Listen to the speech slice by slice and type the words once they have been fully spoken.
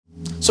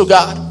So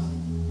God,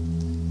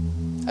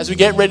 as we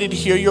get ready to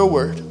hear your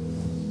word,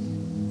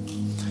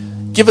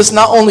 give us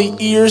not only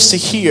ears to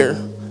hear,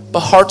 but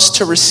hearts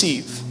to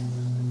receive.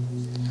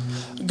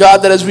 God,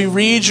 that as we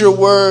read your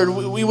word,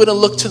 we wouldn't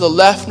look to the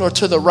left nor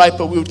to the right,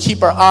 but we would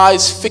keep our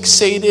eyes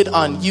fixated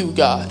on you,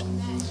 God.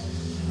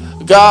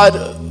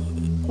 God,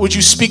 would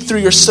you speak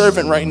through your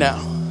servant right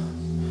now?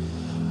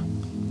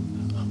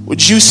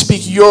 Would you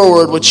speak your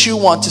word, what you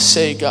want to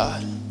say,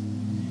 God?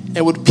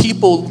 And would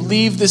people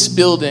leave this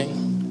building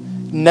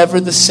never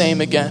the same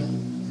again?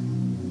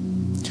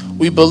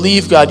 We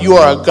believe, God, you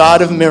are a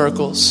God of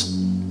miracles.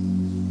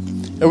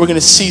 And we're going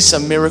to see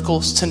some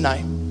miracles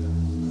tonight.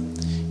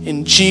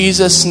 In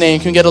Jesus' name.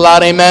 Can we get a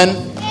loud amen?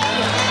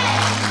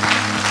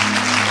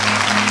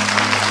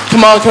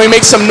 Come on, can we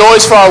make some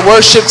noise for our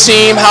worship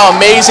team? How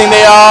amazing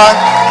they are.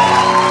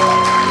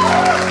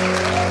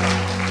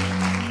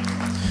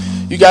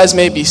 You guys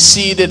may be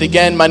seated.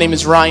 Again, my name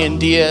is Ryan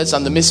Diaz.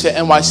 I'm the Misfit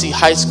NYC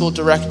High School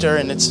Director,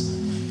 and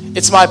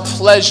it's my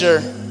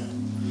pleasure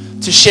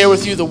to share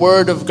with you the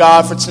word of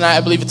God for tonight.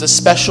 I believe it's a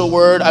special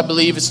word. I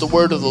believe it's the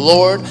word of the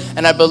Lord,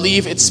 and I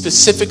believe it's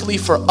specifically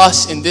for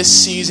us in this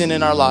season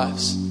in our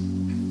lives.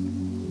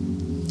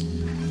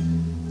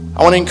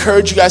 I want to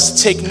encourage you guys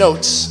to take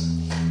notes.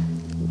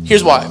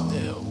 Here's why.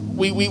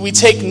 We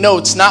take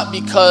notes not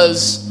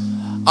because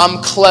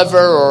I'm clever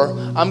or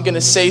I'm going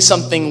to say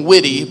something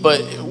witty,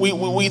 but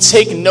we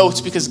take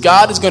notes because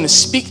God is going to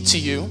speak to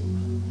you,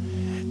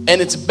 and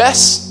it's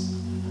best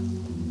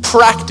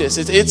practice.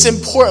 It's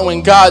important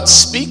when God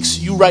speaks,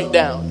 you write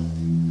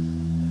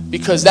down,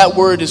 because that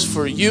word is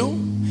for you,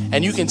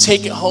 and you can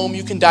take it home,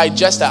 you can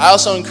digest that. I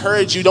also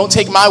encourage you, don't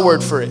take my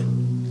word for it.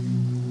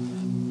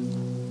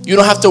 You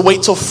don't have to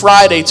wait till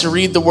Friday to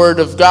read the word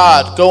of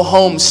God. Go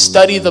home,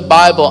 study the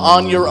Bible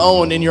on your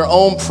own, in your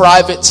own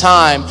private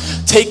time.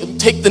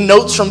 Take the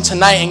notes from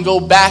tonight and go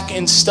back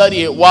and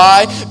study it.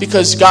 Why?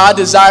 Because God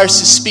desires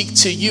to speak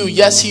to you.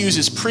 Yes, he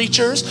uses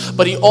preachers,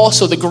 but he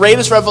also, the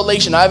greatest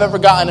revelation I've ever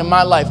gotten in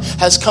my life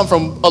has come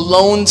from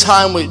alone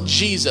time with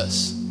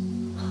Jesus.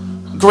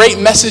 Great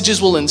messages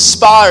will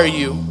inspire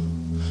you.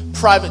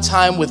 Private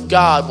time with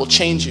God will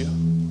change you.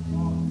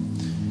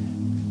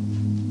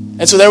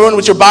 And so everyone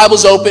with your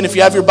Bibles open, if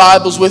you have your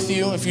Bibles with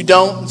you, if you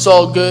don't, it's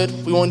all good.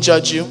 We won't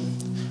judge you.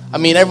 I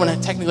mean,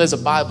 everyone technically has a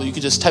Bible. You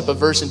could just type a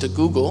verse into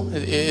Google.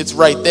 It's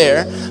right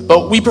there.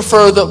 But we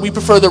prefer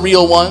the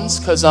real ones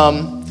because,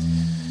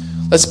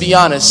 let's be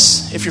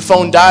honest, if your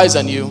phone dies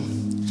on you,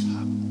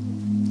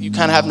 you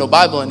kind of have no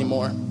Bible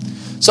anymore.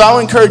 So I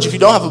would encourage you, if you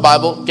don't have a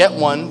Bible, get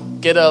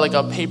one. Get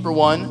a paper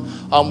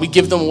one. We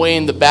give them away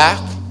in the back.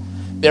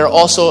 They're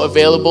also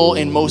available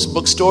in most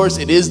bookstores.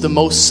 It is the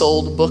most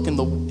sold book in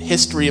the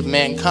history of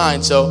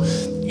mankind. So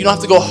you don't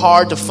have to go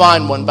hard to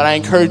find one, but I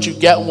encourage you,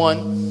 get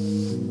one,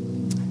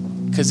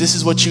 because this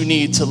is what you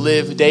need to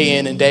live day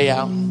in and day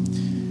out.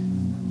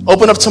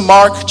 Open up to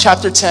Mark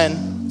chapter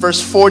 10,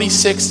 verse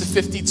 46 to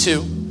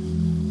 52.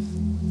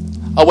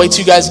 I'll wait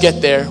till you guys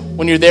get there.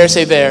 When you're there,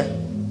 say there.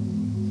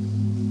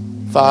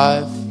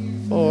 5,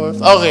 4.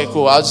 Okay,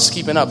 cool. I was just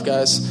keeping up,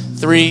 guys.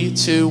 3,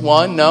 2,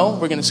 1. No,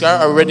 we're going to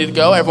start. Are we ready to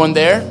go? Everyone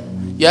there?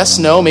 Yes,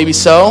 no, maybe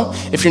so.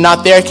 If you're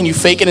not there, can you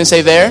fake it and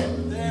say there?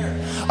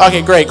 There.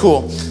 Okay, great,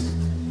 cool.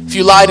 If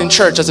you lied in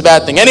church, that's a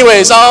bad thing.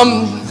 Anyways,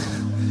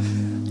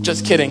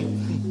 just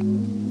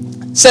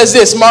kidding. It says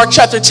this, Mark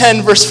chapter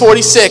 10, verse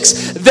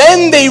 46.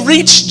 Then they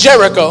reached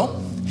Jericho,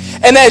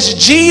 and as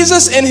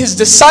Jesus and his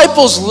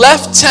disciples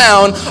left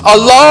town, a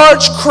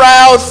large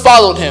crowd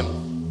followed him.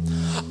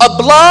 A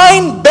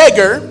blind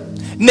beggar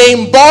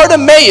named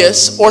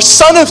Bartimaeus, or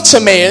son of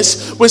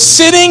Timaeus, was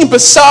sitting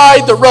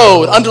beside the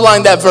road.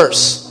 Underline that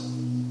verse.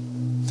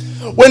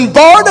 When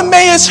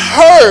Bartimaeus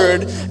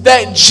heard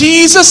that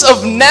Jesus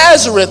of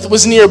Nazareth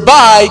was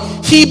nearby,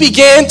 he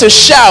began to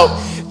shout,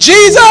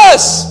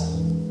 "Jesus,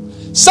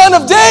 Son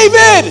of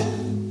David,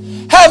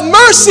 have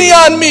mercy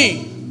on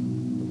me."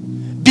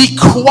 "Be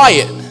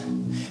quiet,"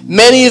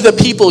 many of the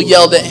people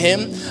yelled at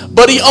him,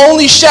 but he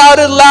only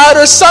shouted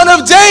louder, "Son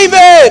of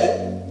David,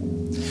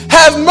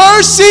 have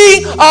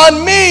mercy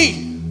on me."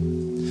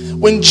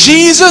 When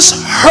Jesus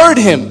heard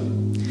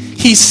him,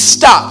 he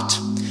stopped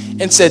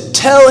and said,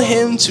 "Tell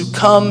him to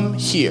come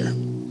here."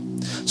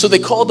 So they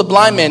called the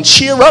blind man.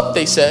 "Cheer up,"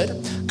 they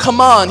said.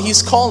 "Come on,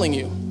 he's calling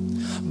you."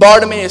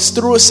 Bartimaeus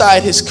threw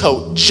aside his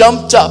coat,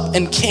 jumped up,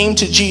 and came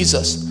to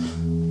Jesus.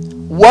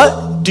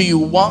 "What do you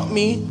want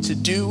me to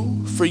do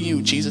for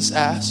you?" Jesus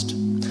asked.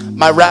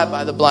 "My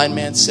rabbi," the blind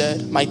man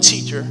said, "my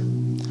teacher,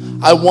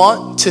 I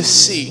want to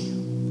see."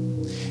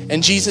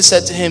 And Jesus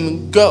said to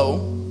him,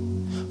 "Go,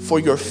 for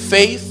your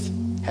faith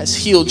has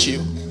healed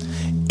you."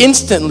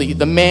 Instantly,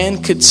 the man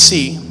could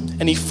see,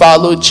 and he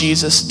followed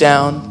Jesus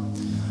down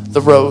the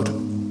road.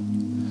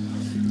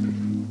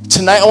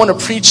 Tonight, I want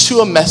to preach to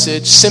a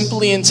message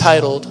simply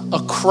entitled, "A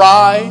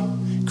Cry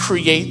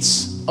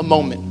Creates a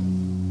Moment."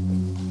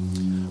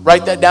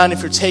 Write that down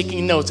if you're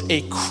taking notes.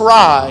 A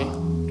cry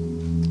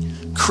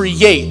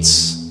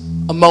creates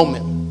a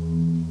moment.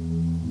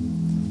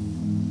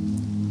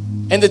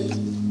 And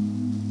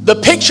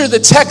the picture the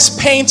text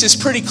paints is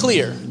pretty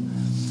clear.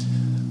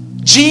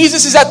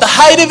 Jesus is at the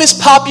height of his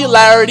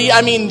popularity.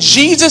 I mean,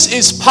 Jesus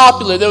is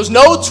popular. There was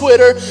no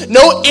Twitter,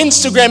 no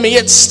Instagram, and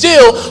yet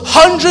still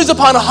hundreds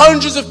upon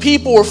hundreds of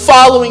people were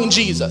following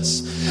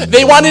Jesus.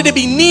 They wanted to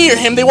be near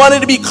him. They wanted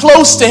to be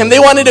close to him. They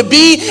wanted to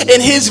be in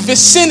his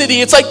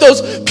vicinity. It's like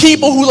those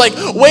people who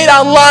wait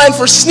online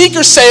for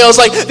sneaker sales.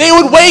 They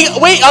would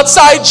wait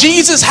outside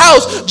Jesus'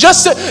 house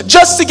just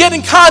to get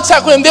in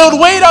contact with him. They would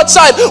wait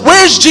outside.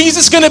 Where's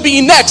Jesus going to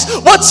be next?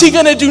 What's he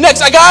going to do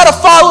next? I got to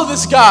follow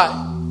this guy.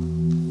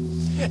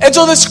 And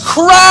so this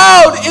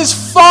crowd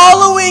is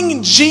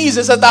following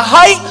Jesus at the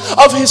height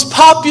of his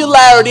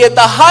popularity, at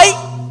the height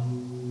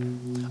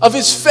of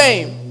his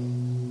fame.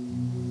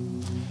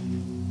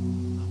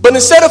 But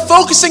instead of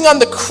focusing on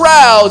the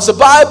crowds, the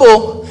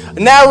Bible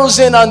narrows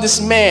in on this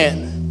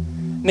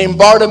man named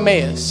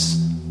Bartimaeus.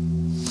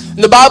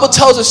 And the Bible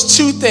tells us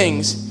two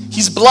things.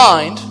 He's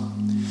blind,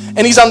 and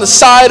he's on the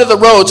side of the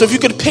road. So if you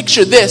could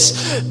picture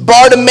this,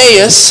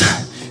 Bartimaeus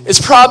is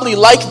probably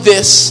like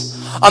this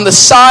on the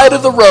side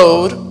of the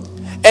road.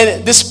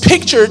 And this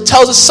picture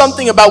tells us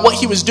something about what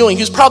he was doing.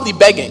 He was probably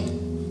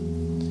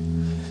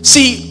begging.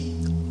 See,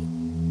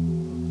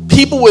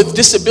 people with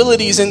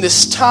disabilities in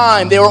this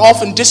time, they were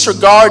often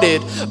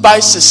disregarded by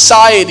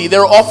society. They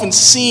were often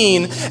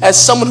seen as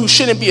someone who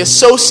shouldn't be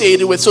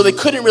associated with, so they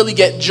couldn't really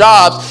get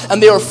jobs,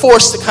 and they were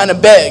forced to kind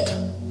of beg,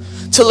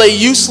 to lay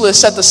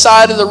useless at the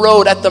side of the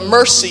road at the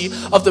mercy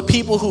of the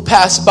people who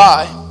passed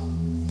by.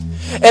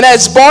 And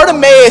as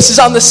Bartimaeus is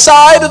on the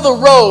side of the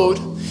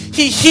road,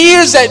 he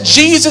hears that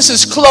Jesus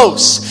is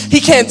close. He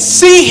can't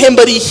see him,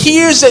 but he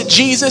hears that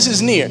Jesus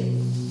is near.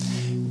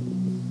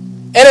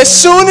 And as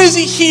soon as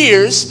he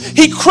hears,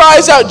 he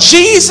cries out,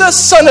 "Jesus,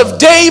 Son of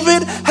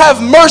David,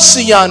 have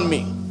mercy on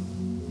me."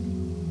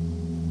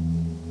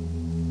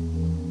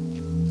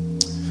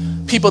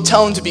 People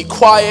tell him to be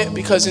quiet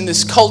because in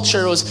this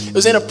culture it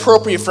was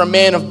inappropriate for a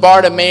man of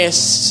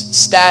Bartimaeus'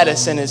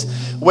 status and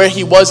where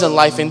he was in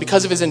life, and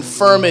because of his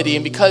infirmity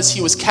and because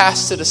he was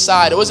casted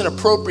aside, it wasn't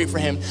appropriate for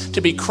him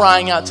to be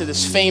crying out to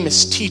this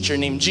famous teacher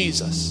named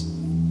Jesus.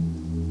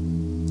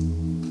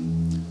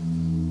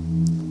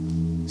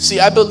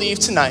 See, I believe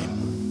tonight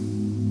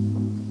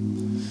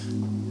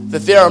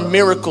that there are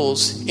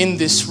miracles in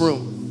this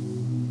room.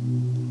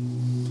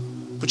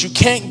 But you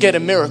can't get a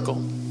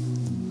miracle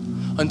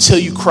until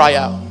you cry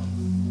out.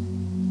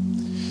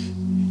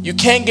 You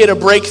can't get a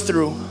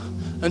breakthrough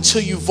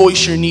until you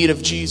voice your need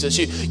of Jesus.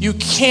 You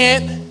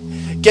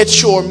can't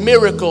get your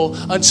miracle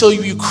until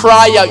you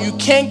cry out. You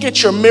can't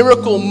get your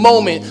miracle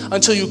moment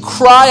until you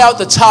cry out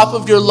the top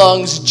of your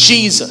lungs,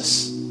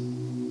 "Jesus."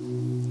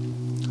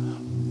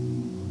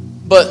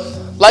 But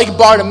like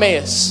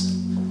Bartimaeus,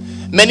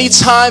 many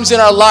times in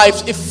our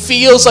lives, it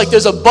feels like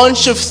there's a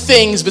bunch of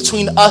things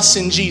between us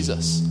and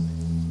Jesus.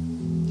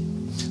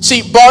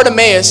 See,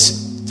 Bartimaeus,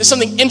 there's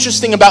something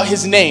interesting about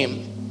his name.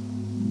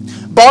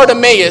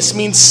 Bartimaeus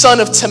means son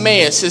of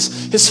Timaeus.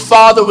 His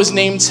father was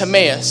named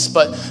Timaeus.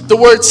 But the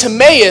word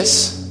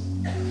Timaeus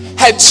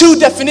had two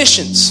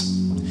definitions.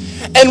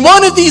 And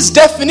one of these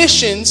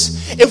definitions,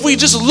 if we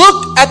just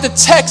look at the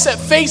text at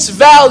face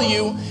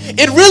value,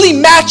 it really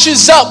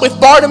matches up with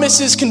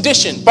Bartimaeus'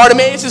 condition.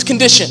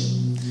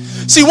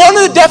 See, one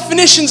of the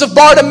definitions of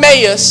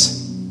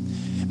Bartimaeus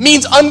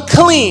means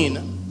unclean,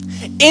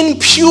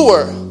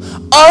 impure,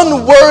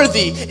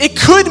 unworthy. It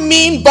could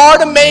mean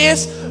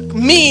Bartimaeus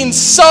means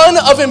son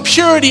of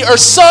impurity or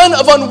son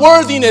of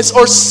unworthiness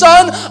or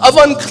son of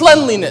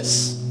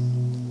uncleanliness.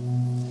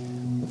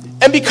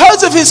 And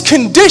because of his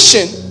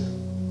condition,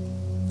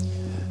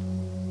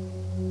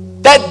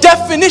 that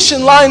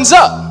definition lines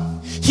up.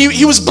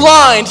 He was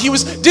blind. He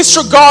was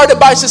disregarded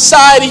by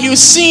society. He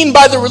was seen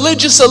by the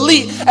religious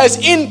elite as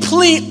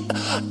unclean,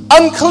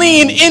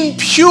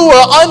 impure,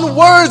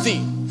 unworthy.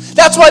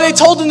 That's why they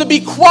told him to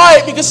be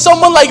quiet, because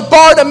someone like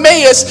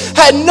Bartimaeus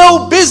had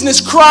no business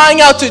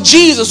crying out to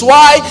Jesus.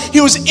 Why? He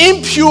was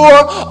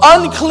impure,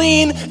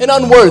 unclean, and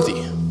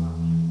unworthy.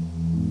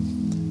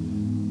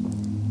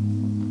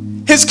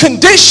 His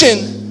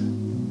condition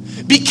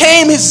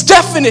became his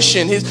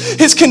definition.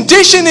 His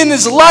condition in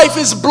his life,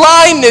 his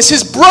blindness,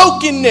 his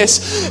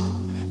brokenness,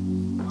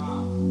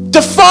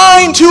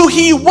 defined who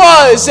he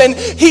was, and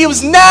he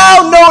was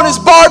now known as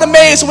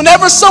Bartimaeus.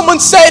 Whenever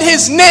someone said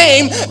his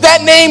name,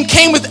 that name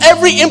came with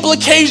every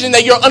implication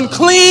that you're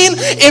unclean,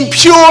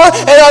 impure,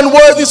 and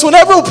unworthy. So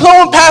whenever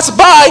someone passed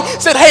by,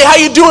 said, "Hey, how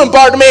you doing,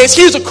 Bartimaeus?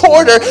 Here's a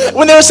quarter."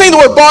 When they were saying the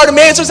word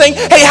Bartimaeus, they were saying,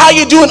 "Hey, how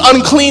you doing,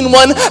 unclean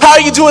one? How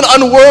you doing,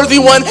 unworthy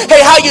one?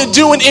 Hey, how you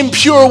doing,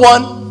 impure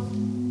one?"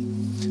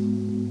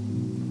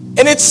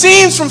 And it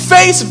seems from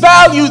face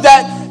value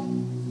that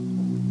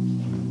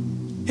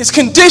his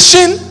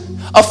condition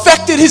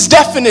affected his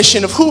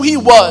definition of who he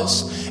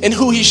was and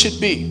who he should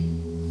be.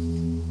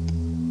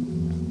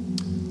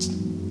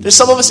 There's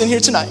some of us in here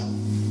tonight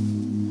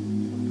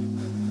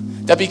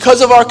that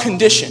because of our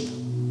condition,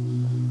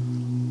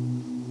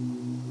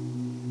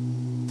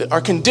 that our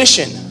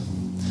condition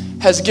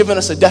has given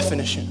us a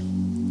definition.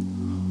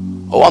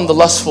 Oh, I'm the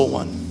lustful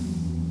one.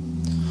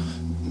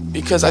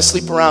 because I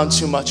sleep around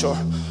too much, or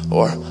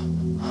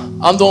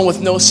I'm the one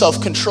with no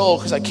self-control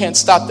because I can't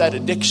stop that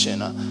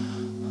addiction.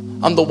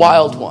 I'm the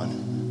wild one.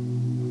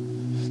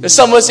 There's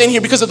some of us in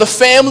here because of the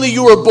family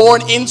you were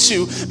born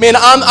into. Man,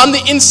 I'm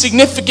the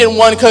insignificant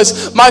one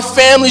because my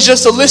family's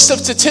just a list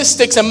of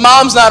statistics and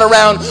mom's not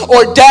around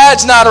or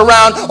dad's not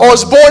around, or I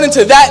was born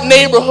into that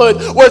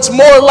neighborhood where it's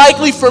more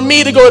likely for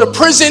me to go to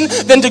prison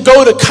than to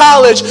go to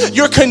college.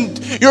 Your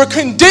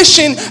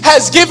condition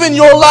has given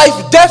your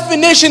life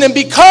definition, and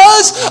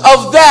because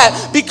of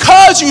that,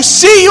 because you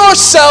see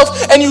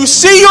yourself and you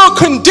see your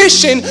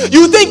condition,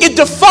 you think it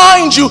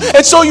defines you,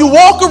 and so you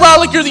walk around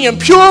like you're the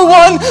impure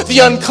one,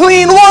 the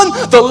unclean one,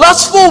 the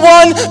lustful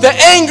one, the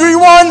angry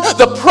one,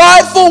 the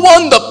prideful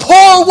one, the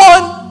poor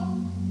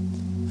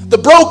one, the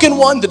broken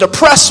one, the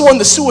depressed one,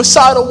 the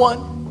suicidal one.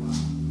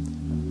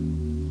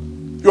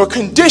 Your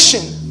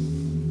condition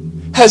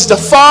has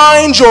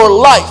defined your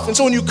life. And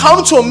so when you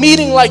come to a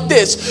meeting like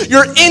this,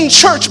 you're in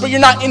church, but you're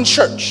not in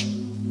church.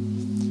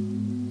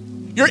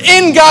 You're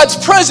in God's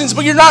presence,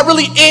 but you're not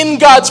really in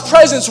God's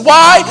presence.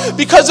 Why?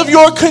 Because of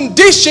your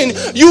condition,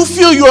 you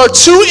feel you are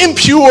too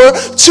impure,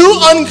 too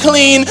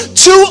unclean,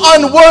 too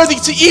unworthy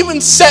to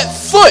even set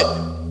foot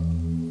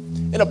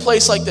in a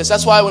place like this.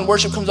 That's why when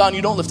worship comes on,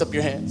 you don't lift up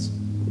your hands.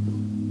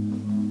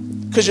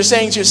 Because you're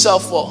saying to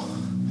yourself, well,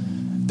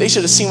 they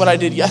should have seen what I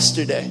did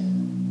yesterday.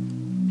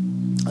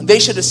 They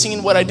should have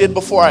seen what I did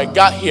before I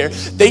got here.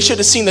 They should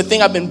have seen the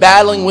thing I've been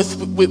battling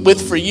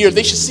with for years.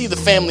 They should see the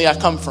family I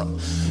come from.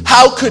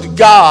 How could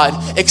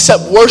God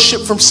accept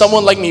worship from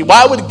someone like me?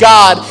 Why would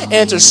God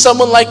answer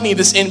someone like me,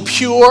 this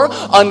impure,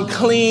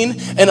 unclean,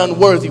 and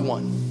unworthy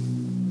one?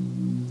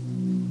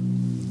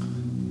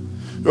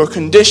 Your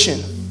condition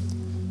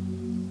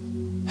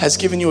has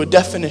given you a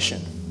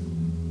definition.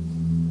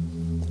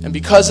 And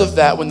because of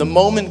that, when the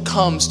moment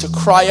comes to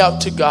cry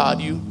out to God,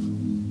 you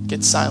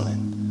get silent.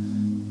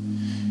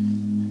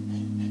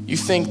 You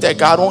think that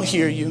God won't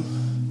hear you,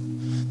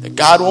 that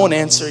God won't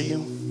answer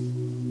you,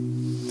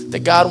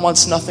 that God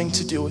wants nothing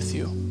to do with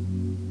you.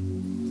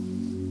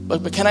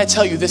 But can I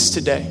tell you this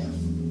today?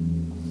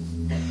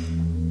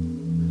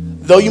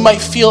 Though you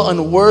might feel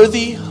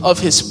unworthy of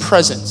his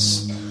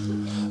presence,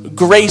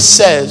 grace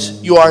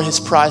says you are his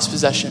prized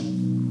possession.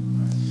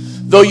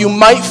 Though you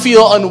might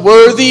feel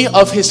unworthy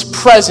of his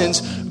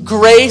presence,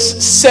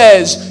 grace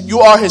says you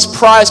are his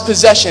prized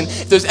possession.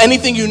 If there's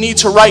anything you need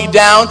to write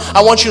down,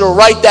 I want you to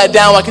write that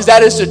down, because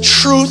that is the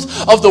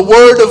truth of the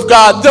word of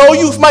God. Though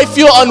you might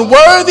feel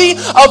unworthy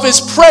of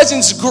his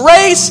presence,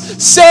 grace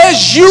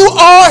says you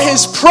are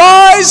his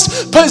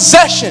prized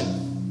possession.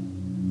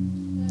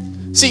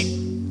 See,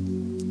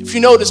 if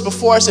you notice,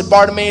 before I said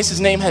Bartimaeus,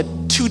 his name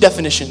had two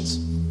definitions.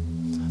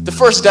 The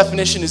first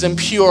definition is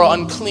impure,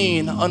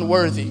 unclean,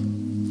 unworthy.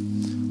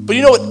 But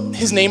you know what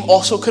his name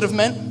also could have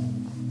meant?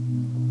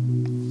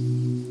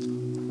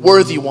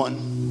 Worthy one,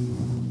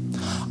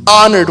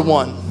 honored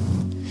one.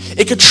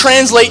 It could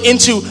translate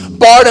into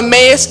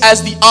Bartimaeus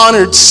as the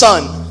honored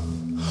son,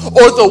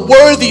 or the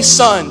worthy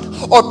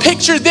son, or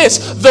picture this,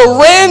 the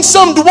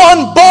ransomed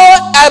one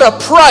bought at a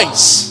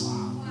price.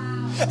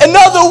 In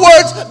other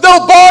words,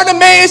 though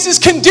Bartimaeus'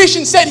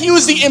 condition said he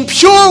was the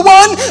impure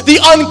one,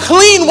 the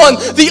unclean one,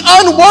 the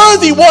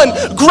unworthy one,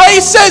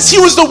 grace says he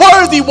was the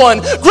worthy one.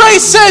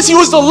 Grace says he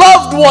was the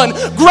loved one.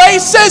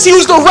 Grace says he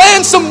was the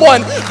ransomed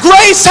one.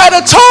 Grace had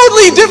a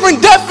totally different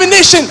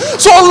definition.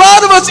 So a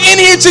lot of us in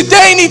here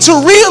today need to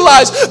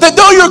realize that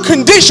though your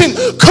condition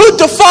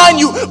could define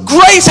you,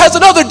 grace has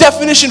another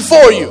definition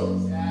for you.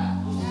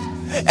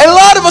 And a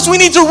lot of us, we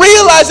need to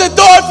realize that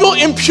though I feel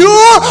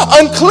impure,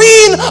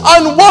 unclean,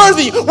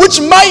 unworthy, which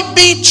might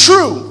be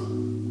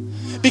true,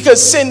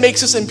 because sin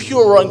makes us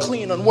impure,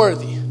 unclean,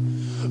 unworthy,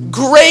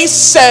 grace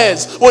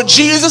says what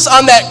Jesus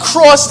on that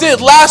cross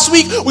did. Last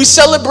week we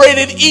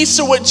celebrated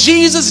Easter. What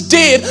Jesus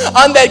did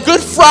on that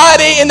Good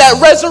Friday and that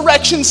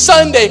Resurrection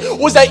Sunday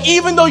was that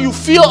even though you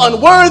feel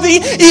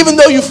unworthy, even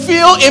though you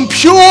feel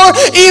impure,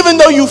 even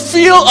though you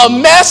feel a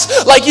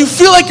mess, like you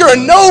feel like you're a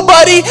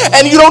nobody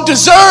and you don't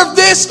deserve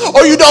this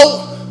or you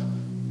don't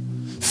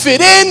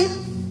fit in,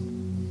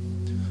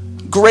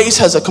 grace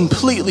has a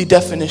completely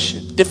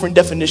different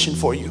definition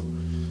for you.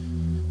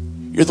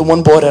 You're the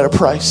one bought at a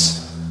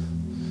price.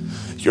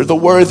 You're the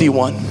worthy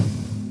one.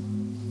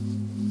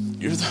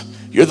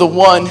 You're the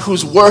one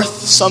who's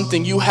worth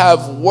something. You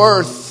have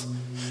worth.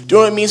 Do you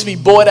know what it means to be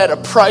bought at a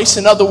price?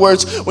 In other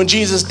words, when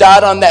Jesus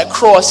died on that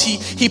cross,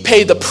 he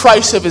paid the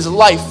price of his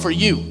life for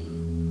you.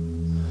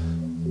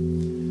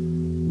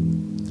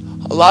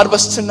 A lot of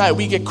us tonight,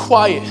 we get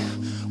quiet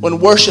when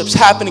worship's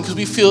happening because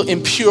we feel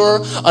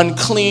impure,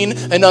 unclean,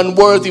 and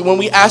unworthy. When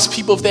we ask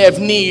people if they have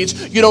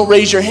needs, you don't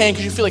raise your hand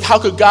because you feel like, how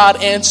could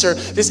God answer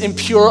this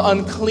impure,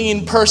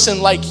 unclean person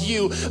like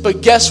you?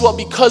 But guess what?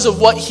 Because of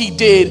what he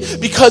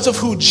did, because of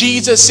who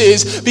Jesus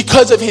is,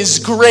 because of his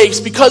grace,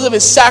 because of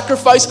his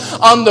sacrifice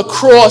on the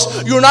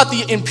cross, you're not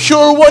the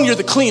impure one, you're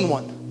the clean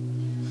one.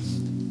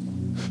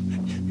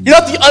 You're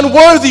not the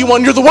unworthy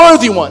one, you're the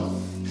worthy one.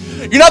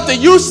 You're not the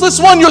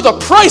useless one, you're the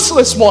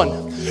priceless one.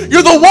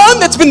 You're the one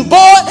that's been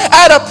bought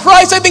at a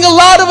price. I think a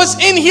lot of us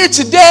in here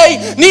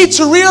today need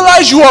to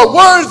realize you are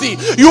worthy.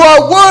 You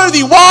are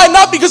worthy. Why?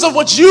 Not because of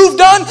what you've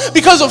done,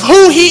 because of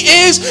who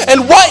he is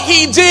and what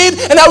he did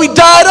and how he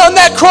died on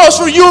that cross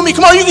for you and me.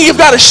 Come on, you can give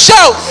God a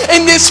shout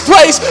in this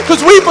place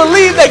because we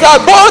believe that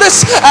God bought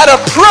us at a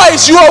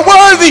price. You are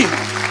worthy.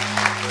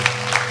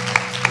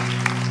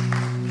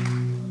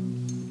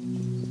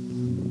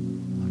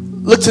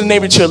 Look to the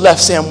neighbor to your left,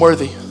 say, I'm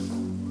worthy.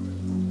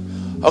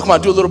 Oh, come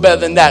on, do a little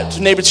better than that. To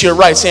the neighbor to your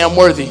right, say, I'm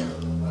worthy.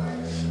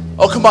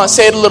 Oh, come on,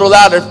 say it a little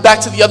louder. Back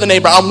to the other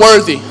neighbor, I'm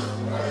worthy.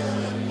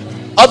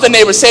 Other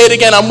neighbor, say it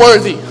again, I'm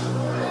worthy.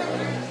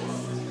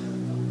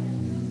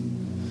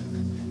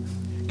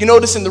 You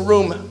notice in the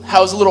room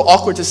how it's a little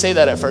awkward to say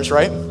that at first,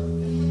 right?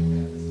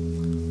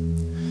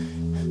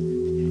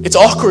 It's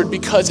awkward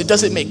because it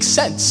doesn't make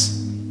sense.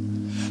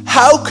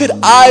 How could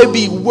I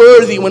be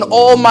worthy when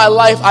all my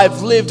life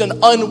I've lived an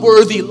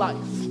unworthy life?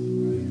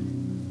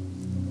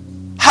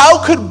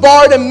 How could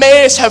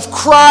Bartimaeus have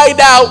cried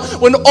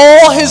out when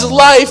all his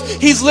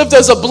life he's lived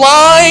as a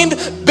blind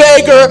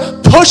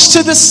beggar, pushed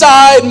to the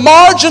side,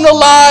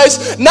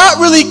 marginalized, not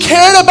really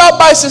cared about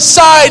by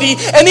society,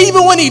 and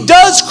even when he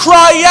does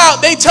cry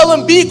out, they tell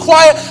him, be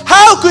quiet.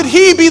 How could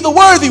he be the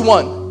worthy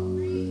one?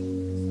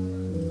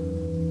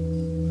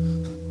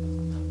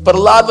 But a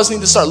lot of us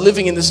need to start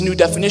living in this new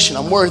definition.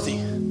 I'm worthy.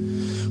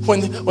 When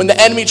the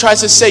enemy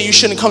tries to say you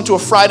shouldn't come to a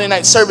Friday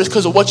night service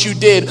because of what you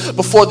did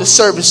before the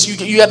service,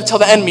 you got to tell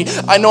the enemy,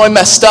 I know I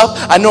messed up,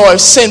 I know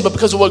I've sinned, but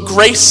because of what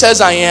grace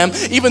says I am,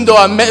 even though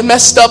I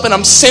messed up and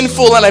I'm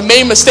sinful and I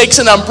made mistakes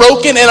and I'm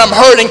broken and I'm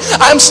hurting,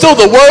 I'm still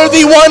the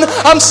worthy one,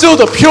 I'm still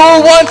the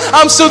pure one,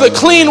 I'm still the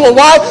clean one.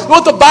 Why?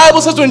 What the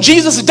Bible says, when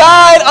Jesus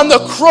died on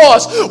the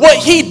cross, what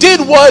he did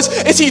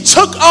is he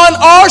took on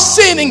our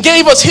sin and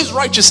gave us his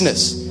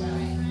righteousness.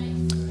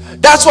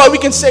 That's why we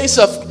can say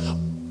stuff.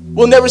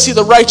 We'll never see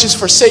the righteous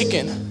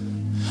forsaken.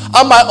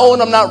 On my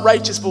own, I'm not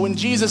righteous, but when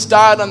Jesus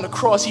died on the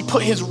cross, he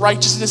put his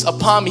righteousness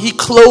upon me. He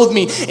clothed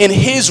me in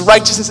his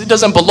righteousness. It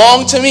doesn't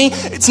belong to me.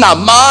 It's not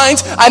mine.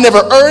 I never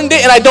earned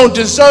it, and I don't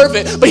deserve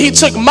it. But he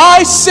took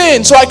my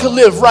sin so I could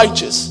live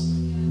righteous.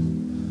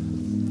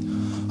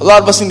 A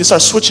lot of us need to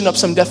start switching up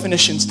some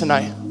definitions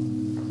tonight.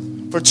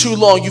 For too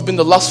long, you've been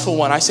the lustful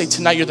one. I say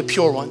tonight, you're the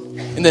pure one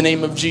in the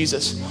name of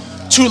Jesus.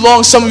 Too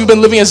long, some of you have been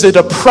living as the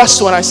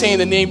depressed one. I say in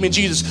the name of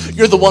Jesus,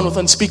 you're the one with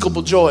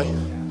unspeakable joy.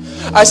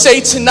 I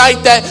say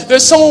tonight that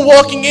there's someone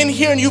walking in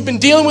here and you've been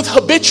dealing with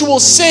habitual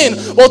sin.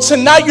 Well,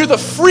 tonight you're the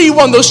free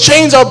one. Those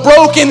chains are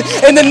broken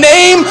in the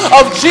name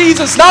of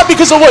Jesus. Not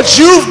because of what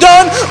you've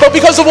done, but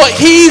because of what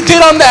he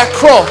did on that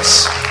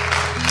cross.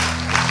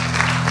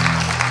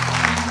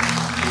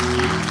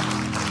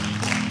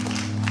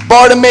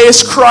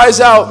 Bartimaeus cries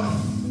out,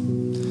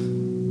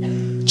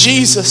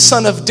 Jesus,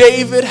 son of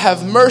David,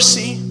 have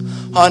mercy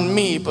on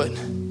me. But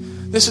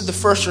this is the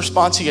first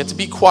response he gets,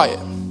 be quiet.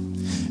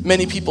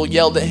 Many people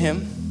yelled at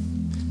him,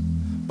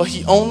 but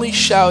he only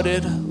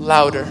shouted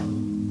louder.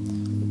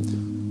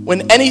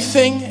 When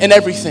anything and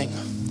everything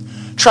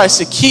tries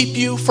to keep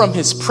you from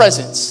his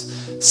presence,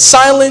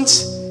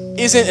 silence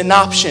isn't an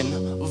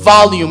option.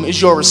 Volume is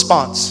your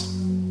response.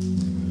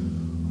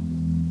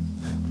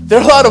 There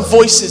are a lot of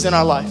voices in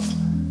our life.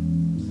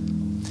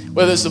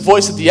 Whether it's the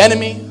voice of the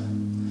enemy,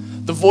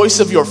 the voice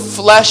of your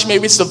flesh,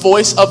 maybe it's the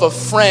voice of a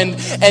friend.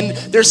 And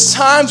there's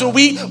times when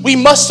we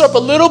muster up a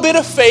little bit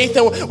of faith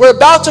and we're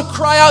about to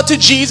cry out to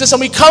Jesus, and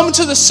we come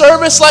to the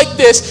service like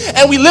this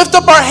and we lift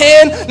up our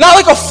hand, not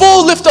like a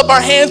full lift up our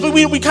hands, but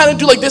we kind of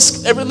do like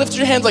this. Ever lift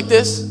your hands like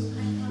this?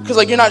 Because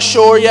like you're not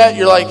sure yet.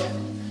 You're like,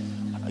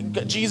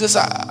 Jesus,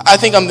 I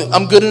think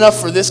I'm good enough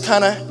for this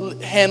kind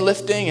of hand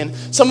lifting. And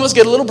some of us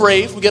get a little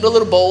brave, we get a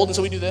little bold, and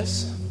so we do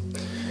this.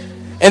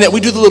 And then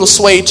we do the little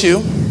sway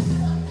too.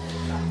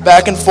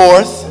 Back and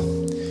forth.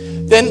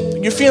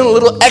 Then you're feeling a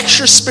little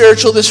extra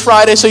spiritual this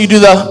Friday, so you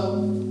do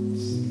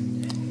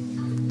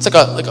it's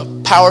like a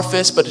power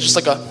fist, but it's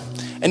just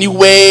and you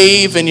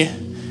wave and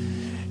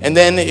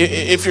then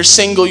if you're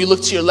single, you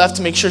look to your left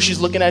to make sure she's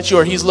looking at you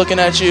or he's looking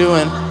at you.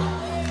 And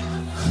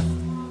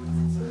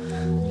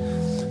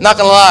not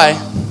gonna lie,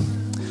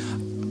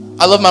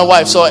 I love my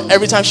wife, so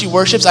every time she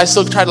worships, I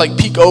still try to like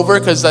peek over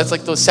because that's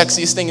like the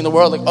sexiest thing in the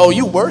world. Like, oh,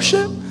 you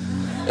worship?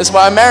 That's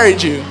why I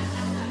married you.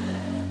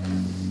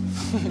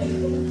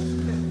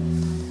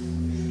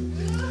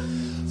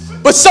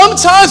 But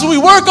sometimes when we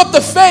work up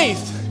the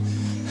faith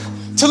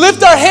to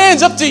lift our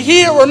hands up to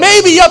here, or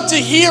maybe up to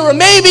here, or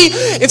maybe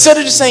instead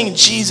of just saying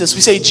Jesus,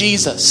 we say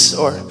Jesus.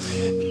 Or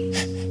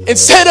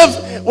instead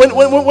of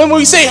when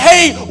we say,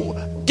 hey,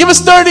 give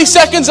us 30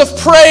 seconds of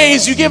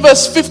praise, you give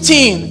us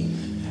 15.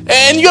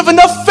 And you have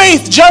enough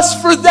faith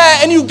just for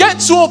that, and you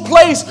get to a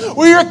place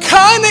where you're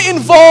kind of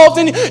involved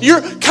and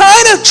you're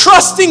kind of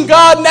trusting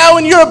God now,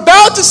 and you're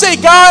about to say,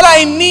 God,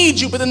 I need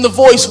you, but then the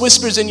voice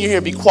whispers in your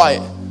ear, be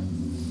quiet.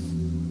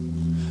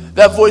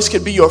 That voice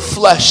could be your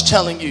flesh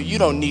telling you, you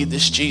don't need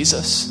this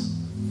Jesus.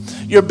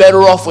 you're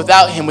better off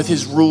without him with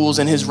his rules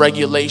and his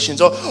regulations.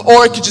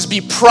 Or it could just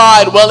be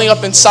pride welling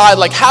up inside.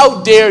 Like,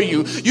 how dare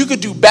you? You could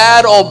do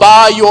bad all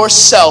by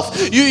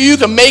yourself. You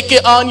can make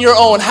it on your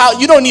own.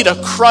 You don't need a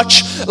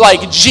crutch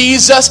like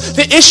Jesus.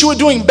 The issue with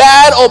doing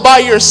bad all by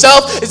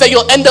yourself is that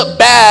you'll end up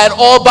bad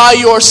all by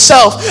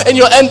yourself. And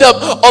you'll end up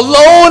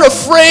alone,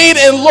 afraid,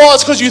 and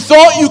lost because you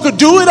thought you could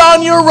do it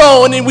on your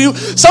own. And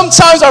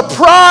sometimes our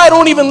pride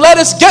won't even let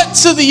us get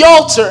to the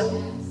altar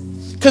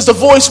because the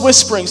voice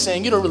whispering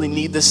saying, you don't really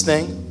need this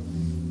thing.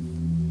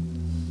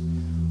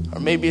 Or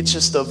maybe it's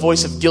just the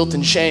voice of guilt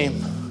and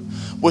shame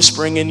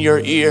whispering in your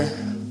ear,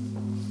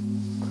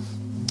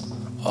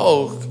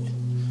 oh,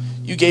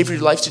 you gave your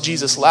life to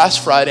Jesus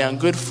last Friday on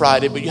Good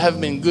Friday, but you haven't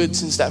been good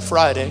since that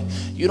Friday.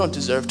 You don't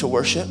deserve to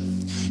worship.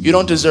 You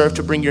don't deserve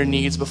to bring your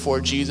needs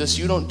before Jesus.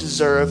 You don't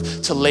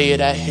deserve to lay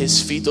it at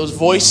his feet. Those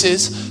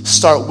voices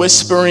start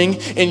whispering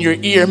in your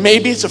ear.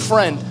 Maybe it's a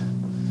friend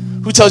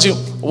who tells you,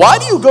 why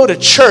do you go to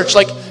church?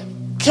 Like,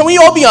 can we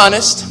all be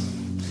honest?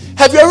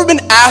 Have you ever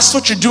been asked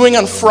what you're doing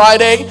on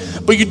Friday,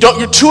 but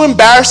you're too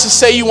embarrassed to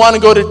say you want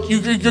to go to,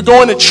 you're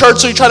going to church,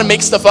 so you try to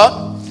make stuff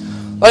up?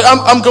 Like,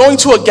 I'm going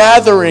to a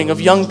gathering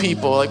of young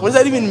people. Like, what does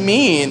that even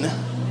mean?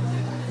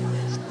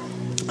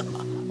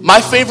 My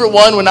favorite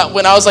one when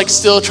I was like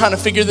still trying to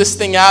figure this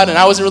thing out, and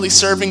I wasn't really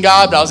serving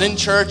God, but I was in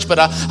church, but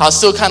I was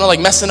still kind of like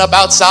messing up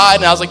outside,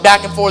 and I was like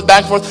back and forth.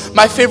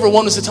 My favorite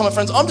one was to tell my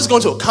friends, oh, I'm just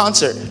going to a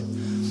concert.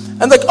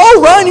 And like,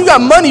 oh, Ryan, you got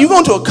money. You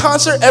going to a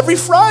concert every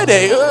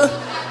Friday.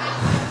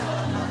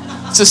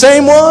 It's the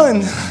same one.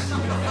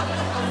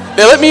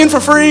 They let me in for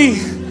free.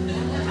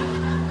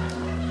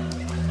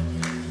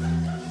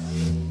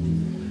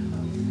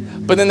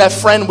 But then that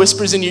friend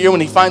whispers in your ear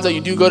when he finds out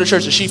you do go to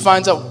church, or she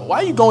finds out,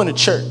 why are you going to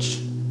church?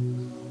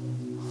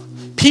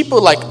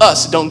 People like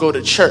us don't go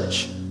to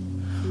church.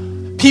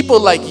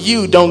 People like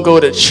you don't go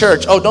to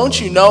church. Oh, don't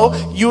you know?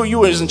 You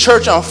was in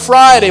church on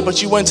Friday,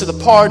 but you went to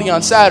the party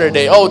on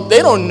Saturday. Oh,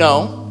 they don't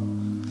know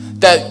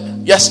that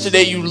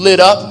yesterday you lit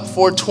up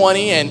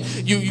 420 and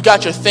you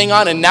got your thing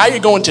on, and now you're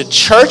going to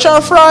church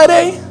on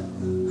Friday?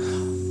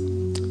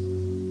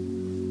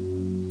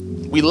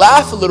 We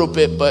laugh a little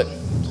bit, but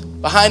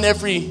behind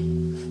every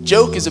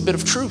joke is a bit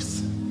of truth.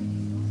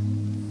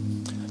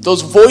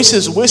 Those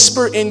voices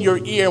whisper in your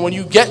ear when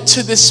you get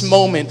to this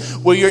moment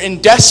where you're in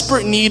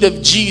desperate need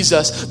of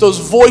Jesus. Those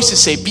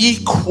voices say,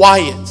 be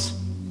quiet.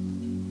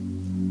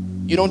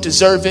 You don't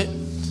deserve it.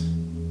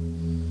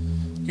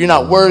 You're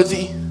not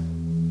worthy.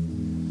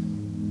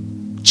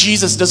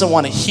 Jesus doesn't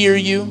want to hear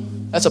you.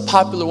 That's a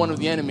popular one of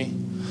the enemy.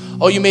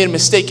 Oh, you made a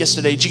mistake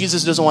yesterday.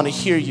 Jesus doesn't want to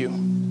hear you.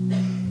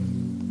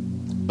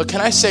 But can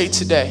I say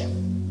today,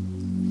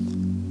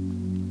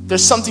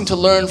 there's something to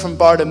learn from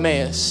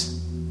Bartimaeus.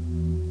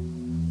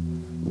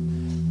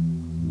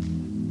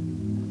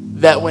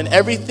 That when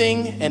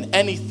everything and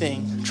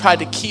anything tried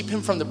to keep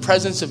him from the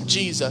presence of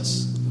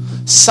Jesus,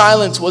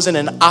 silence wasn't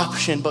an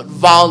option, but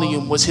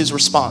volume was his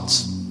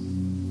response.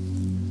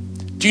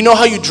 Do you know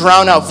how you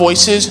drown out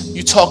voices?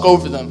 You talk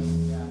over them.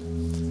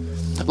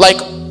 Like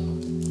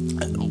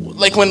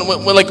when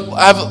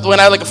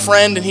I had like a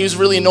friend and he was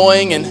really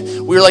annoying,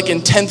 and we were like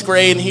in 10th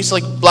grade, and he used to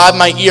like blab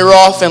my ear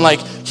off and like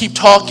keep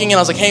talking, and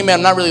I was like, hey man,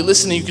 I'm not really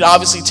listening. You could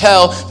obviously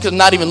tell because I'm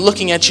not even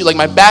looking at you, like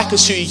my back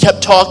is to you. He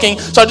kept talking,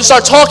 so I just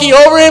started talking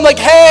over him like,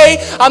 hey,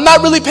 I'm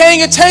not really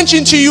paying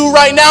attention to you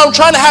right now. I'm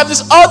trying to have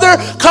this other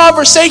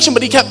conversation.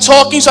 But he kept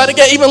talking, so I had to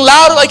get even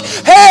louder, like,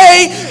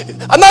 hey,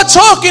 I'm not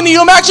talking to you.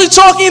 I'm actually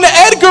talking to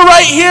Edgar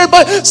right here,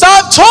 but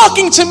stop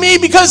talking to me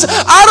because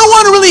I don't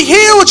want to really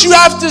hear what you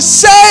have to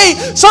say.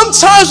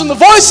 Sometimes when the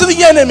voice of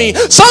the enemy,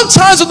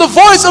 sometimes when the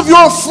voice of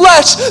your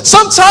flesh,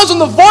 sometimes when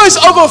the voice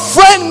of a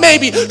friend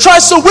maybe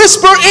tries to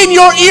whisper in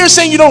your ear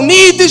saying you don't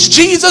need this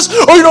Jesus,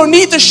 or you don't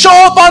need to show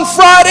up on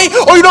Friday,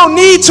 or you don't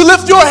need to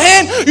lift your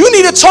hand, you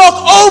need to talk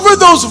over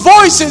those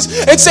voices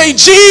and say,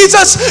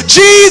 Jesus,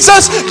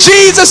 Jesus,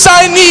 Jesus,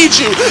 I need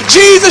you.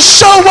 Jesus,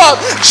 show up.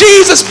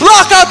 Jesus,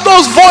 block out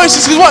those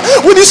voices.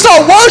 When you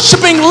start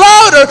worshiping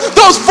louder,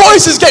 those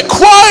voices get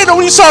quieter.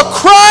 When you start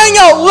crying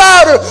out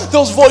louder,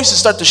 those voices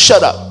start to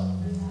shut up.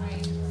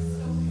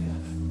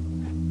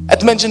 At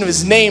the mention of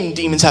his name,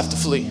 demons have to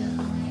flee.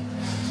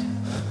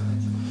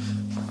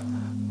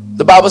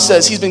 The Bible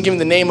says he's been given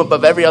the name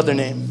above every other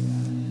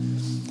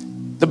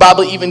name. The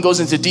Bible even goes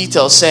into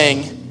detail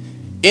saying,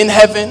 in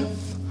heaven,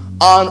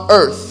 on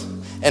earth,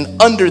 and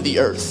under the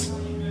earth.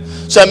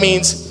 So that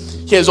means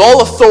he has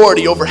all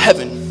authority over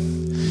heaven.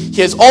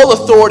 He has all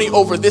authority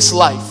over this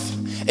life.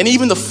 And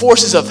even the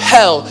forces of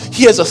hell,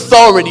 he has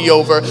authority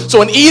over. So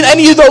when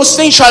any of those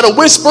things try to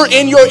whisper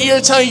in your ear,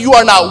 telling you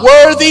are not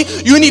worthy,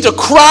 you need to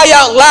cry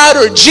out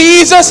louder,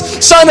 Jesus,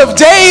 Son of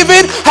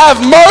David, have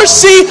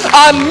mercy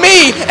on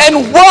me.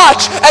 And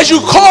watch as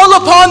you call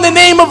upon the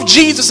name of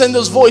Jesus and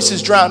those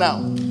voices drown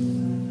out.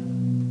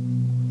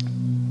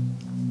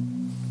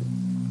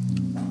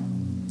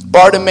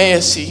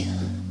 Bartimaeus,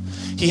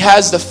 he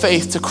has the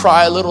faith to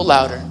cry a little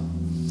louder.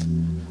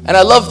 And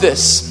I love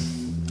this.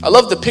 I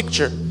love the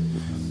picture.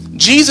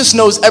 Jesus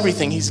knows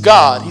everything. He's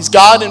God. He's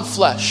God in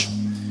flesh.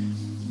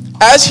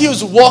 as he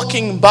was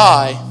walking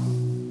by,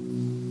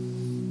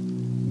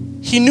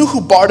 he knew who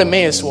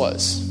Bartimaeus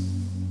was.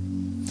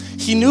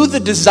 He knew the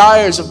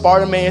desires of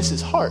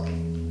Bartimaeus' heart.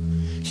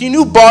 He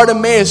knew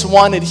Bartimaeus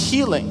wanted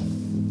healing.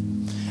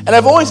 And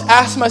I've always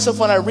asked myself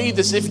when I read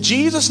this, if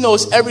Jesus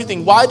knows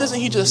everything, why doesn't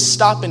he just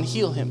stop and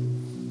heal him?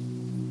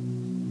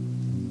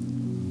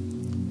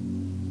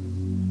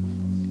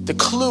 The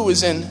clue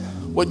is in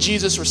what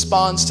Jesus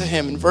responds to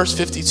him in verse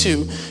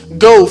 52.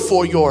 Go,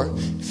 for your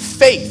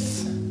faith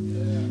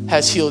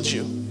has healed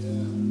you.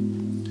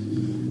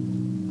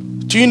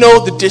 Do you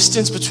know the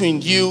distance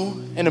between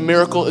you and a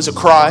miracle is a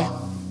cry?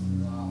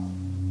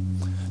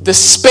 The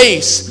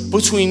space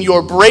between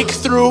your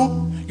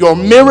breakthrough, your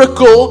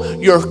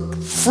miracle, your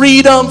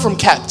freedom from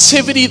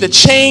captivity, the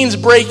chains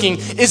breaking,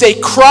 is a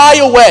cry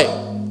away.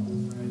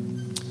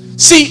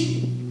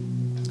 See,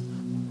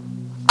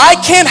 I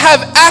can't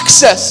have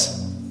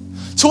access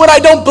to what I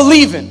don't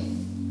believe in.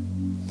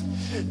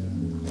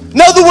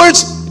 In other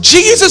words,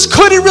 Jesus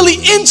couldn't really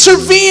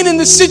intervene in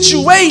the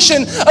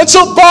situation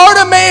until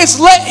Bartimaeus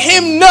let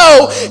him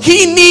know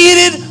he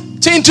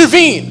needed to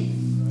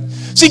intervene.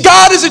 See,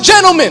 God is a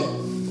gentleman.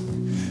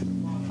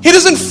 He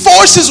doesn't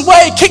force his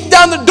way, kick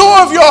down the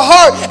door of your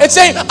heart and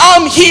say,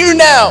 I'm here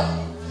now.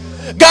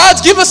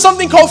 God's given us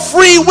something called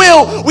free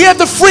will. We have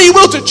the free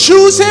will to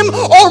choose him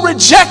or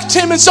reject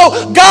him. And so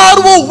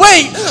God will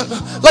wait.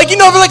 Like, you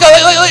know,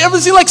 ever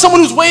seen like someone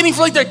who's waiting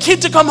for like their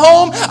kid to come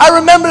home? I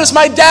remember this,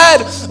 my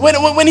dad,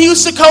 when he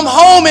used to come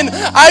home, and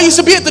I used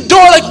to be at the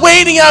door like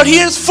waiting out,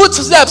 he hears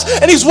footsteps,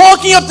 and he's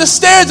walking up the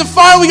stairs, and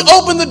finally we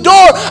open the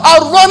door.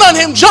 I'd run on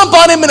him, jump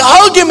on him, and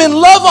hug him and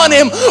love on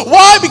him.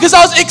 Why? Because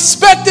I was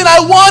expecting, I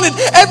wanted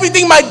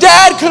everything my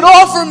dad could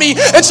offer me.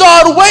 And so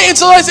I'd wait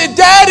until I said,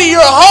 Daddy, you're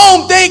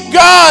home, thank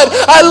God,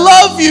 I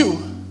love you.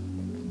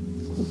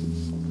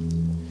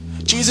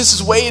 Jesus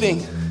is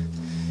waiting.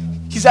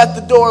 He's at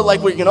the door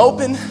like, we're going to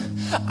open.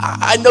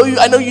 I know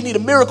you need a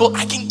miracle.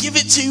 I can give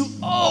it to you.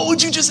 Oh,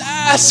 would you just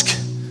ask?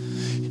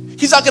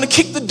 He's not going to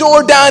kick the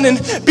door down and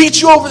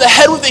beat you over the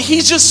head with it.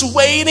 He's just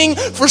waiting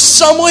for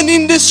someone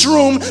in this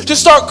room to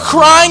start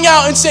crying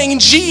out and saying,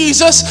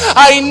 Jesus,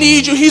 I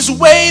need you. He's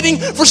waiting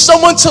for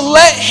someone to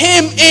let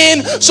him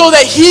in so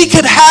that he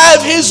could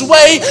have his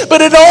way.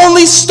 But it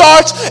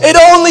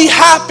only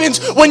happens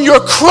when your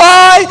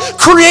cry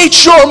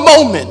creates your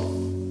moment.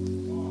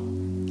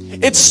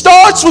 It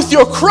starts with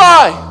your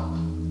cry.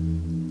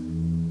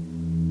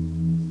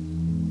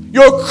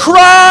 Your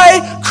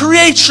cry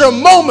creates your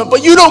moment,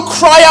 but you don't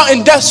cry out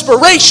in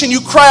desperation,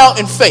 you cry out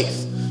in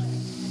faith.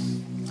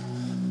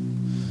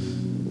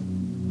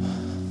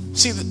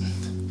 See,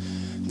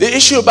 the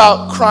issue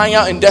about crying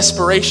out in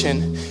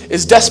desperation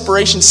is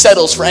desperation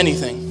settles for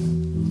anything.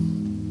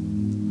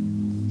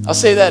 I'll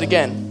say that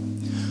again.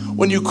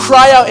 When you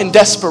cry out in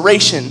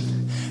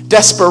desperation,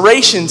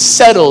 desperation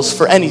settles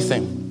for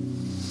anything.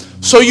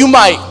 So you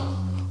might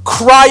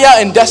cry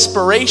out in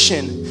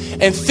desperation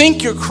and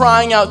think you're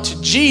crying out to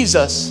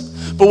Jesus,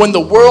 but when the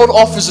world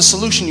offers a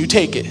solution, you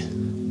take it.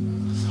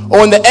 Or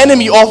when the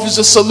enemy offers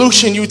a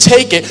solution, you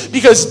take it.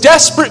 Because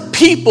desperate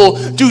people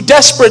do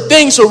desperate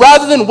things. So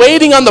rather than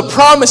waiting on the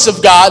promise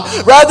of God,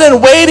 rather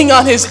than waiting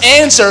on his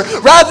answer,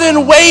 rather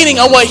than waiting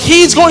on what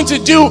he's going to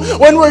do,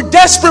 when we're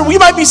desperate, we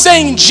might be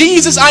saying,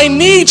 Jesus, I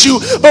need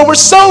you. But we're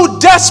so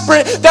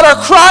desperate that our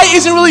cry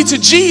isn't really to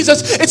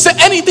Jesus. It's to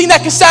anything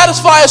that can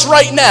satisfy us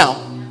right now.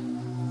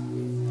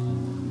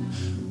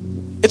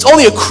 It's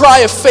only a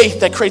cry of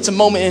faith that creates a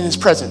moment in his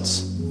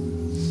presence.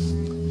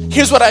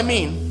 Here's what I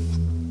mean.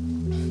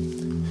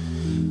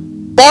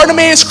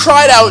 Bartimaeus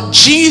cried out,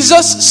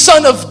 Jesus,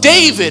 son of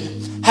David,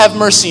 have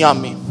mercy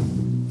on me.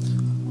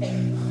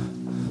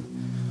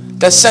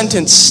 That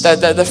sentence,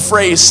 that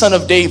phrase, son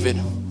of David,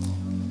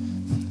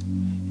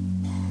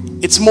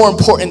 it's more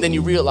important than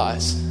you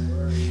realize.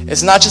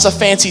 It's not just a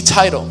fancy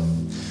title.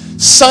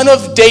 Son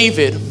of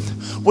David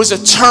was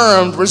a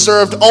term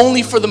reserved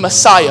only for the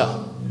Messiah,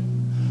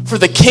 for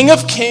the King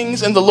of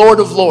Kings and the Lord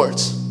of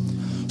Lords.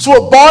 So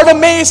what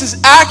Bartimaeus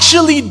is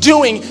actually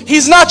doing,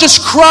 he's not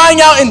just crying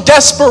out in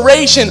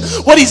desperation.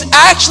 What he's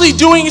actually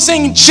doing is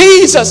saying,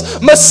 Jesus,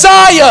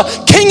 Messiah,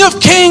 King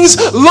of Kings,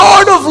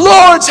 Lord of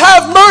Lords,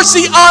 have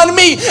mercy on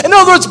me. In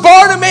other words,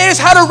 Bartimaeus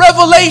had a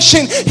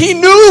revelation. He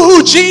knew who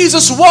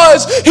Jesus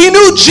was. He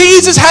knew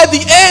Jesus had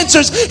the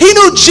answers. He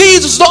knew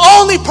Jesus was the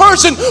only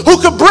person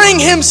who could bring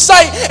him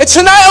sight. And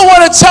tonight I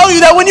want to tell you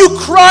that when you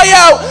cry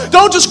out,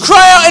 don't just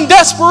cry out in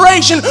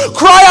desperation.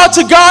 Cry out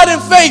to God in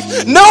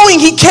faith,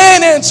 knowing he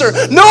can answer.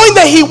 Knowing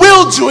that he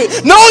will do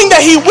it, knowing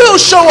that he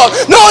will show up,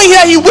 knowing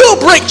that he will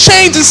break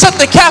chains and set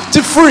the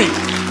captive free.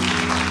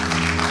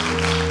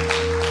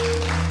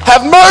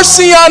 Have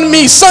mercy on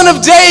me, son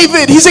of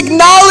David. He's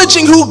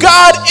acknowledging who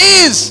God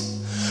is.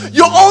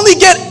 You'll only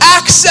get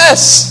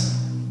access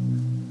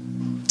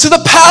to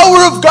the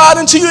power of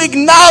God until you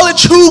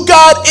acknowledge who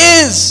God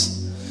is.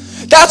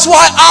 That's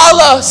why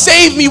Allah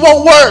save me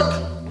won't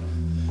work.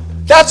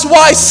 That's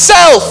why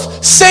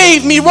self,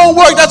 save me, won't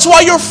work. That's why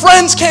your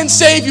friends can't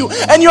save you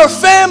and your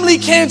family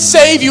can't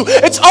save you.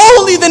 It's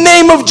only the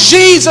name of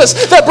Jesus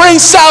that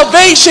brings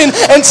salvation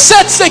and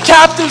sets the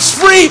captives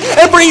free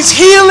and brings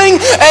healing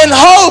and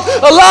hope.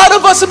 A lot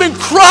of us have been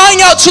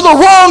crying out to the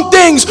wrong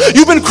things.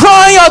 You've been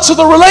crying out to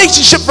the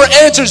relationship for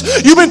answers.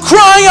 You've been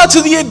crying out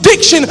to the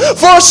addiction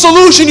for a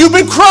solution. You've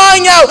been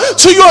crying out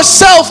to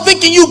yourself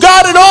thinking you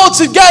got it all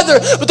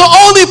together. But the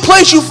only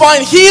place you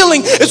find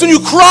healing is when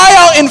you cry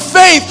out in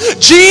faith,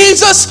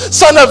 Jesus,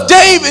 Son of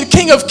David,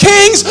 King of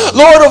Kings,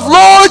 Lord of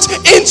Lords,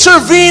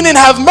 intervene and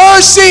have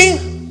mercy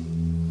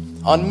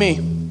on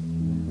me.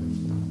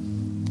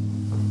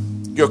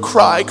 Your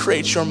cry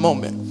creates your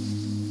moment.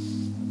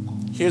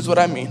 Here's what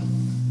I mean.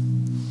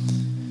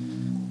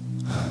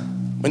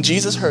 When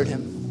Jesus heard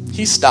him,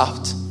 he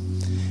stopped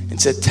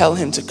and said, tell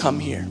him to come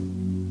here.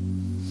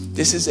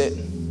 This is it.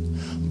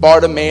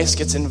 Bartimaeus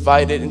gets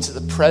invited into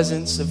the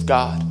presence of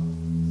God.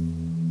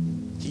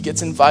 He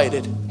gets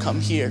invited, come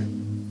here.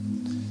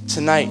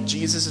 Tonight,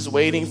 Jesus is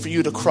waiting for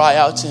you to cry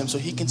out to him so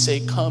he can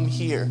say, come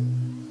here.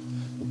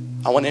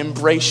 I want to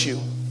embrace you.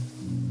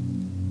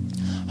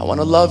 I want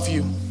to love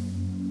you.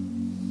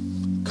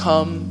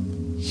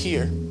 Come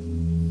here.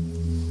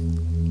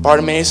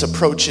 Bartimaeus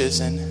approaches,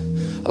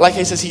 and like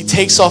he says, he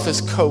takes off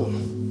his coat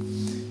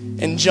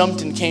and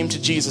jumped and came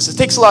to Jesus. It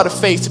takes a lot of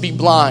faith to be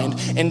blind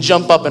and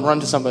jump up and run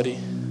to somebody.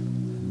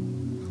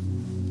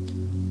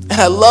 And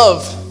I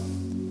love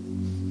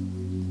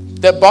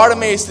that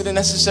Bartimaeus didn't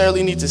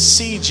necessarily need to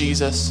see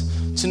Jesus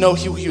to know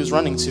who he was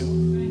running to.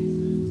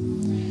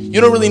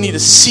 You don't really need to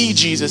see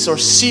Jesus or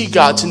see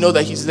God to know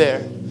that he's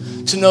there,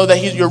 to know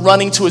that you're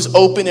running to his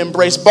open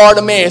embrace.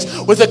 Bartimaeus,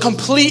 with a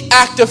complete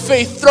act of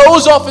faith,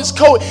 throws off his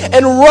coat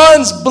and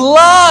runs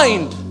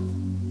blind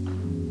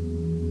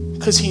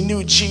because he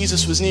knew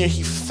Jesus was near.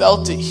 He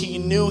felt it. He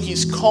knew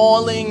he's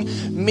calling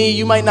me.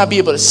 You might not be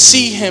able to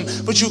see him,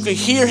 but you could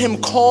hear him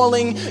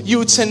calling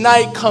you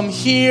tonight. Come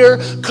here,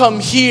 come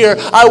here.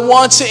 I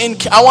want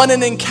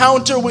an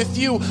encounter with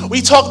you.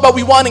 We talk about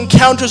we want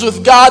encounters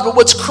with God, but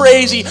what's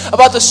crazy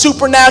about the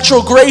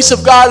supernatural grace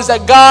of God is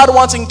that God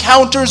wants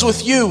encounters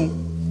with you.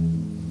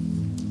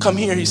 Come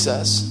here, he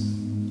says.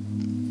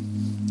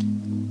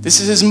 This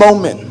is his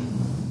moment.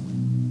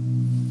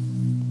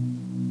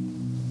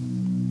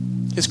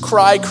 His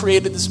cry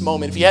created this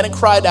moment. If he hadn't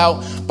cried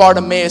out,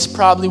 Bartimaeus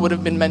probably would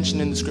have been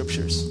mentioned in the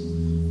scriptures.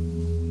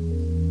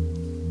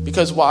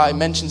 Because why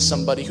mention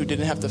somebody who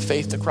didn't have the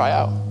faith to cry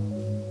out?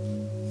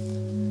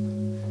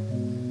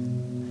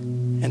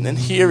 And then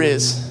here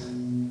is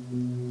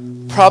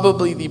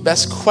probably the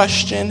best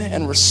question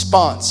and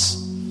response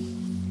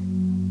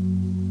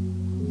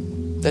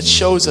that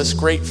shows us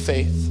great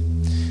faith.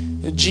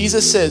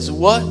 Jesus says,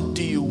 what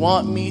do you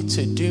want me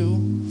to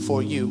do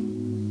for you?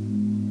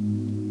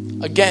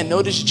 Again,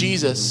 notice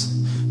Jesus.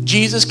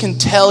 Jesus can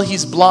tell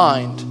he's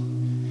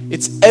blind.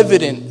 It's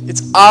evident.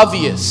 It's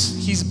obvious.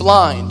 He's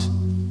blind.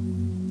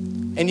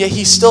 And yet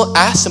he still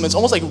asks him. It's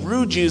almost like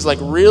rude. Jesus, like,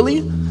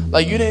 really?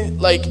 Like, you didn't,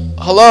 like,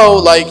 hello?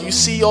 Like, you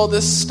see all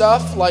this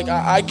stuff? Like,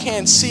 I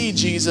can't see,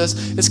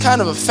 Jesus. It's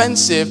kind of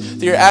offensive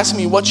that you're asking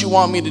me what you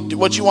want me to do,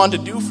 what you want to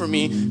do for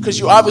me, because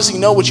you obviously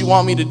know what you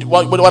want me to do,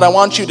 what I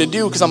want you to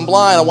do, because I'm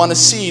blind. I want to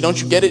see.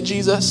 Don't you get it,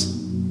 Jesus?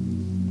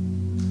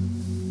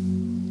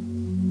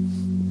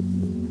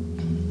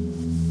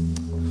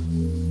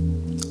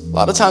 A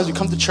lot of times we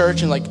come to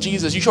church and like,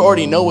 Jesus, you should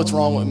already know what's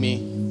wrong with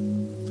me.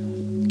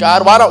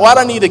 God, why do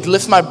I need to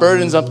lift my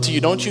burdens up to you?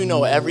 Don't you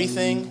know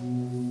everything?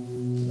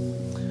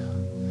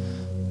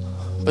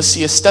 But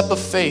see, a step of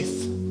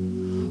faith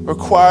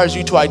requires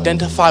you to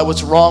identify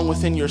what's wrong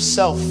within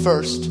yourself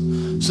first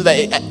so that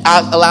it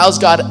allows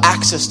God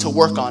access to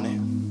work on it.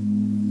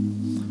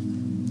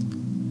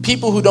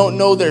 People who don't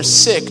know they're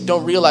sick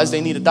don't realize they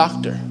need a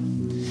doctor.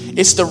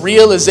 It's the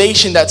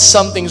realization that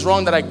something's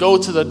wrong that I go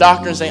to the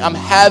doctor and say, I'm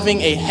having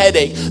a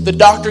headache. The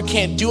doctor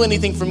can't do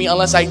anything for me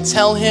unless I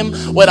tell him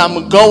what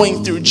I'm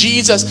going through.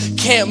 Jesus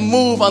can't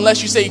move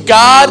unless you say,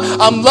 God,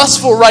 I'm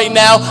lustful right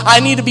now.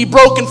 I need to be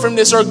broken from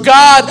this. Or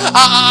God,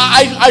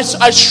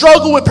 I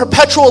struggle with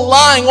perpetual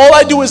lying. All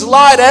I do is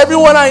lie to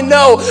everyone I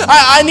know.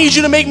 I need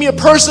you to make me a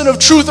person of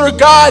truth. Or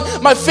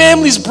God, my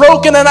family's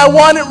broken and I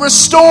want it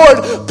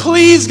restored.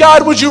 Please,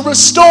 God, would you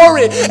restore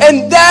it?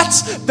 And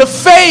that's the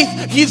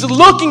faith he's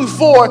looking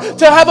for,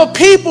 to have a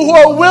people who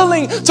are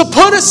willing to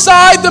put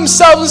aside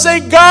themselves and say,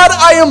 God,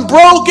 I am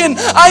broken,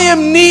 I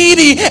am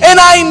needy, and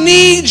I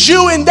need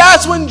you. And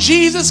that's when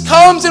Jesus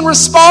comes and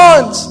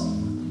responds.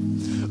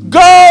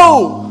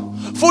 Go,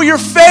 for your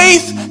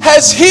faith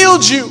has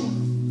healed you.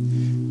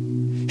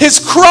 His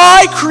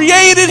cry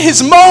created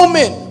his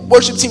moment.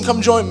 Worship team,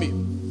 come join me.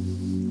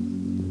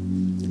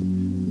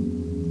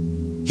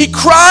 He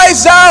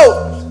cries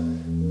out.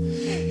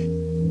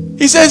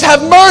 He says,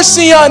 have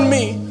mercy on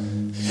me.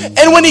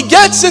 And when he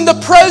gets in the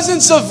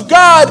presence of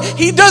God,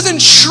 he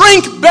doesn't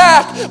shrink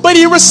back, but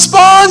he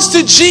responds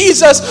to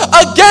Jesus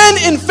again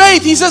in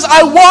faith. He says,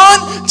 I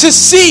want to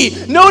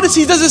see. Notice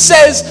he doesn't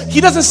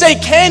say,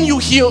 can you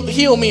heal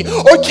me?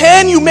 Or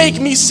can you make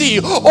me see?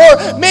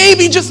 Or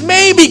maybe, just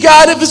maybe,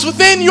 God, if it's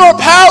within your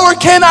power,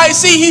 can I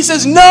see? He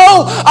says,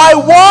 no, I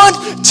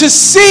want to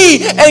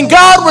see. And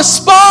God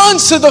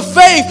responds to the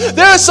faith.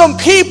 There are some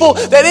people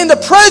that in the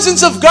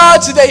presence of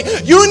God today,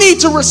 you need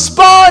to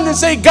respond and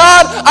say,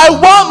 God, I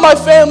want my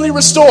family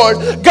restored.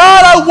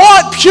 God, I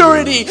want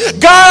purity.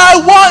 God,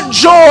 I want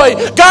joy.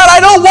 God, I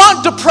don't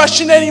want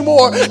depression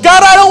anymore.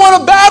 God, I don't want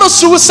to battle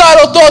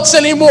suicidal thoughts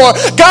anymore.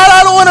 God,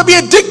 I don't want to be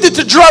addicted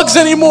to drugs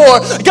anymore.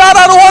 God,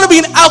 I don't want to be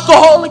an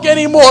alcoholic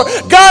anymore.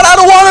 God, I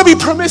don't want to be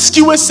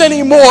promiscuous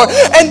anymore.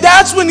 And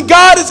that's when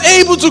God is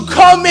able to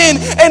come in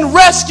and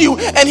rescue.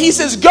 And he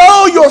says,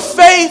 go, your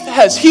faith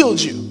has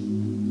healed you.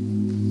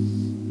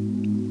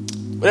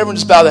 But everyone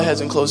just bow their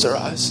heads and close their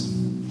eyes.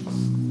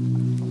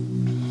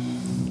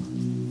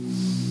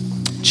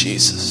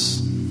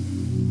 Jesus.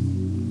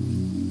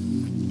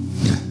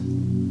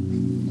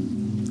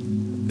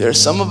 There are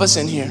some of us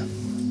in here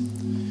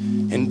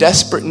in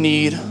desperate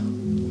need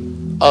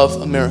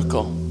of a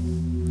miracle.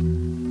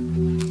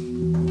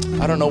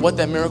 I don't know what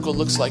that miracle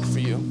looks like for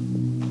you.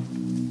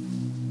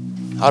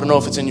 I don't know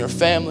if it's in your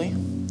family.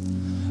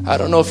 I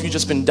don't know if you've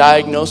just been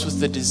diagnosed with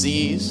the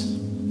disease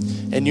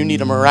and you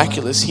need a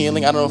miraculous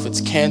healing. I don't know if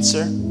it's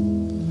cancer.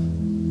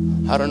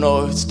 I don't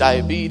know if it's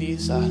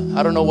diabetes.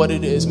 I don't know what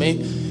it is.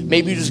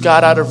 Maybe you just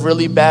got out of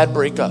really bad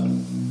breakup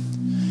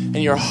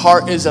and your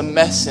heart is a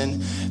mess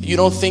and you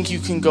don't think you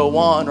can go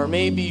on. Or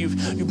maybe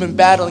you've been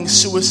battling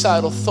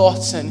suicidal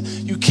thoughts and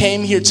you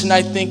came here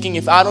tonight thinking,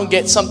 if I don't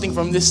get something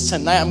from this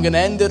tonight, I'm going to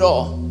end it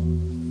all.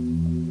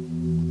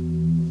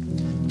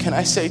 Can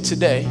I say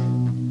today,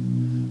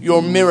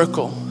 your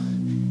miracle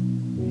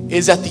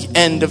is at the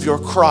end of your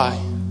cry.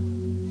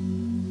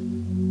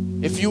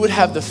 If you would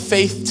have the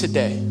faith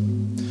today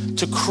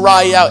to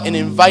cry out and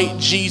invite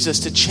Jesus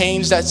to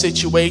change that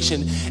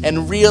situation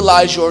and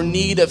realize your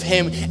need of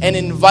him and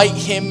invite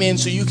him in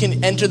so you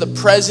can enter the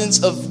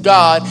presence of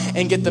God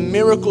and get the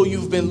miracle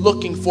you've been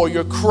looking for.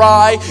 Your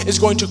cry is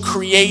going to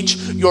create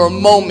your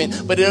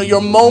moment. But in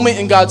your moment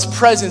in God's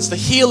presence, the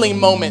healing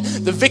moment,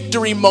 the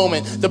victory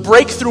moment, the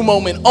breakthrough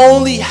moment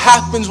only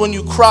happens when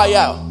you cry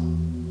out.